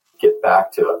get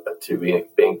back to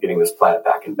getting this planet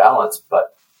back in balance,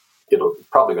 but it'll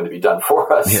probably going to be done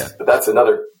for us. Yeah. But that's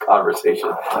another conversation.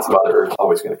 Mother Earth's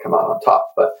always going to come out on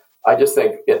top. But I just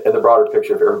think in the broader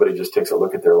picture, if everybody just takes a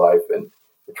look at their life and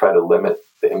try to limit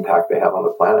the impact they have on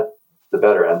the planet, the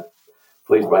better. And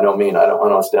please, by no means, I don't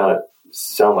want to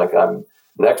sound like I'm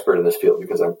an expert in this field,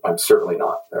 because I'm certainly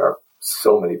not. There are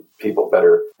so many people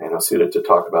better suited to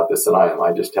talk about this than I am.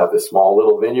 I just have this small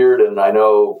little vineyard, and I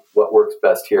know what works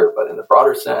best here. But in the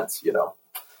broader sense,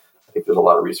 I think there's a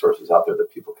lot of resources out there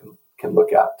that people can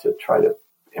look at to try to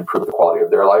improve the quality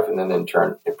of their life, and then in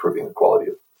turn improving the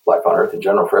quality of life on Earth in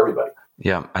general for everybody.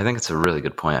 Yeah, I think it's a really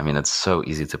good point. I mean, it's so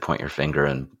easy to point your finger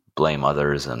and blame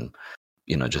others and,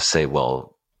 just say,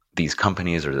 well, these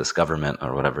companies or this government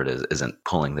or whatever it is isn't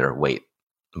pulling their weight.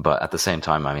 But at the same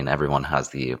time, I mean, everyone has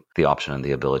the option and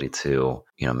the ability to,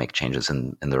 make changes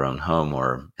in their own home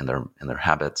or in their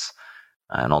habits.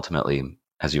 And ultimately,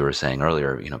 as you were saying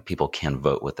earlier, people can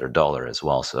vote with their dollar as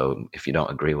well. So if you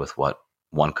don't agree with what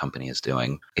one company is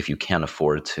doing, if you can't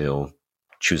afford to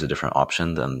choose a different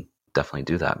option, then definitely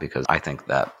do that, because I think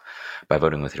that by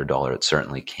voting with your dollar, it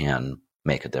certainly can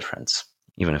make a difference,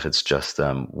 even if it's just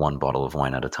one bottle of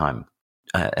wine at a time.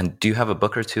 And do you have a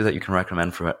book or two that you can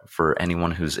recommend for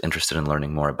anyone who's interested in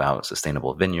learning more about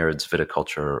sustainable vineyards,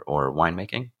 viticulture, or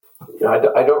winemaking? I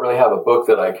don't really have a book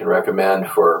that I can recommend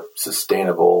for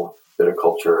sustainable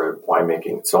viticulture,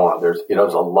 winemaking, and so on. There's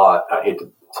a lot. I hate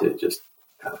to just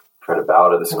kind of try to bow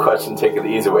to this question, take it the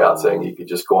easy way out, saying you could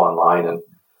just go online and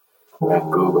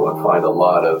Google and find a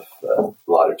lot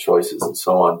of choices and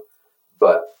so on.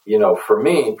 But for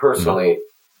me personally,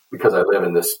 because I live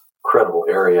in this incredible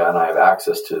area and I have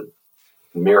access to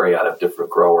a myriad of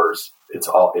different growers,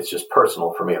 it's just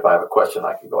personal for me. If I have a question,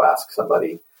 I can go ask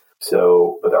somebody.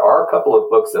 So, but there are a couple of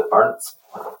books that aren't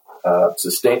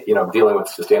dealing with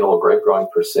sustainable grape growing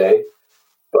per se.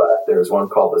 But there's one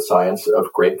called The Science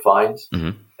of Grapevines,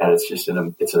 and it's just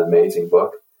it's an amazing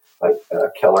book. Like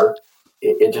Keller,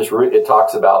 it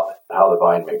talks about how the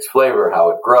vine makes flavor, how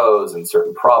it grows, and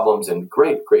certain problems in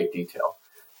great detail.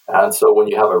 And so when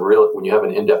you have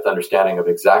an in-depth understanding of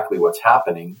exactly what's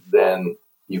happening, then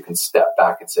you can step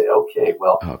back and say, okay,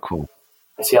 well, cool.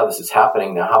 I see how this is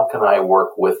happening. Now, how can I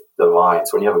work with the vine?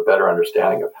 So when you have a better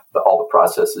understanding of all the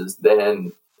processes,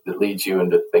 then it leads you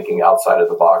into thinking outside of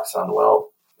the box on, well,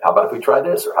 how about if we try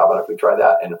this, or how about if we try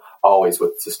that? And always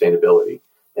with sustainability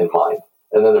in mind.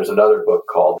 And then there's another book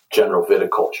called General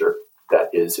Viticulture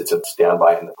it's a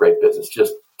standby in the grape business.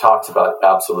 Just talks about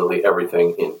absolutely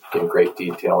everything in great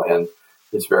detail, and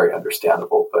is very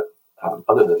understandable. But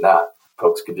other than that,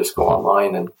 folks could just go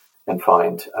online and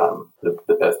find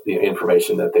the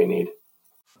information that they need.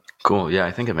 Cool. Yeah,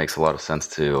 I think it makes a lot of sense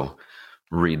to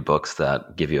read books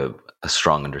that give you a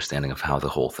strong understanding of how the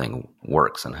whole thing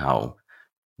works and how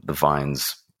the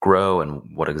vines grow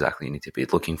and what exactly you need to be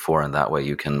looking for. And that way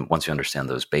you can, once you understand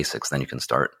those basics, then you can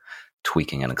start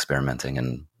tweaking and experimenting,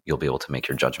 and you'll be able to make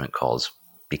your judgment calls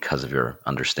because of your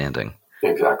understanding.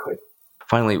 Exactly.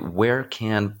 Finally, where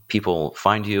can people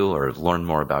find you or learn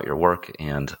more about your work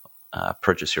and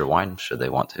purchase your wine should they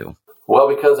want to? Well,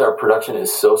 because our production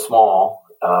is so small,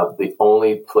 the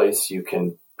only place you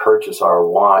can purchase our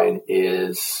wine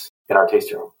is in our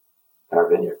tasting room, in our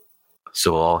vineyard.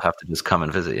 So we'll all have to just come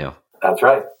and visit you. That's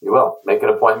right. You will. Make an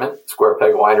appointment,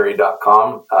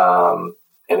 squarepegwinery.com.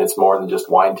 And it's more than just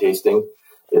wine tasting.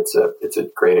 It's a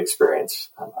great experience.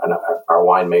 And our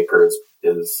winemaker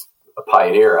is a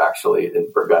pioneer, actually, in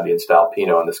Burgundian style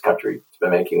Pinot in this country. He's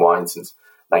been making wine since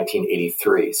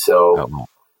 1983. So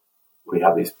we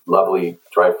have these lovely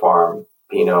dry farm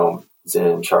Pinot,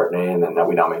 Zin, Chardonnay, and then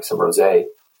we now make some Rosé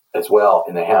as well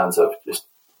in the hands of just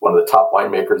one of the top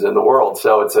winemakers in the world.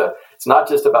 So it's not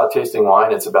just about tasting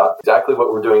wine. It's about exactly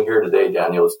what we're doing here today,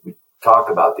 Daniel, is we talk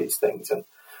about these things, and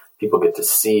people get to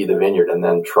see the vineyard and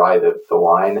then try the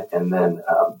wine, and then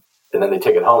they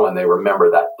take it home and they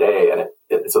remember that day.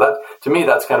 And so that, to me,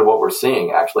 that's kind of what we're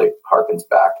seeing. Actually, harkens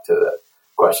back to the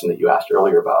question that you asked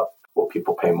earlier about will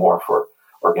people pay more for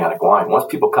organic wine? Once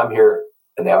people come here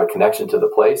and they have a connection to the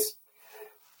place,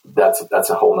 that's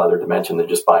a whole other dimension than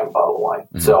just buying a bottle of wine.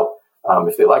 Mm-hmm. So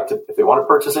if they want to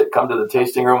purchase it, come to the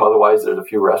tasting room. Otherwise, there's a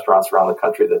few restaurants around the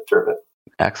country that serve it.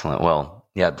 Excellent. Well,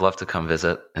 yeah, I'd love to come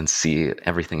visit and see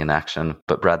everything in action.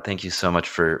 But Brad, thank you so much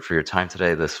for your time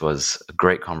today. This was a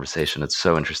great conversation. It's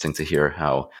so interesting to hear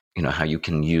how you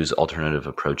can use alternative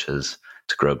approaches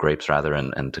to grow grapes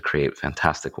and to create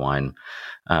fantastic wine.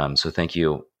 So thank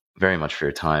you very much for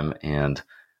your time. And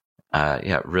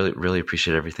really, really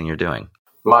appreciate everything you're doing.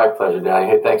 My pleasure, Danny.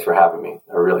 Hey, thanks for having me.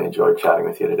 I really enjoyed chatting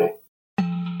with you today.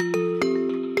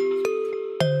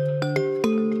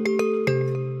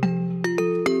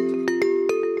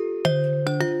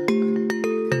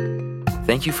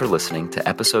 Thank you for listening to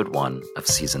episode 1 of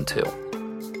season 2.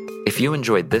 If you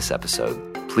enjoyed this episode,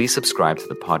 please subscribe to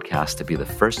the podcast to be the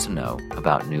first to know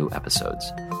about new episodes.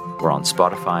 We're on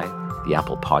Spotify, the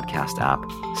Apple Podcast app,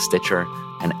 Stitcher,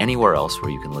 and anywhere else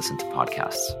where you can listen to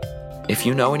podcasts. If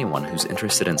you know anyone who's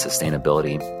interested in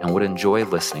sustainability and would enjoy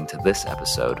listening to this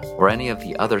episode or any of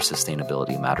the other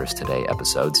Sustainability Matters Today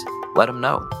episodes, let them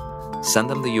know. Send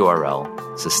them the URL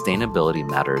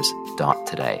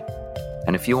sustainabilitymatters.today.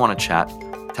 And if you want to chat,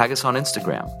 tag us on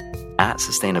Instagram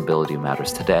 @Sustainability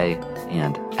Matters Today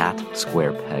and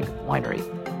 @Square Peg Winery.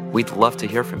 We'd love to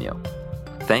hear from you.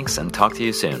 Thanks and talk to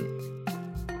you soon.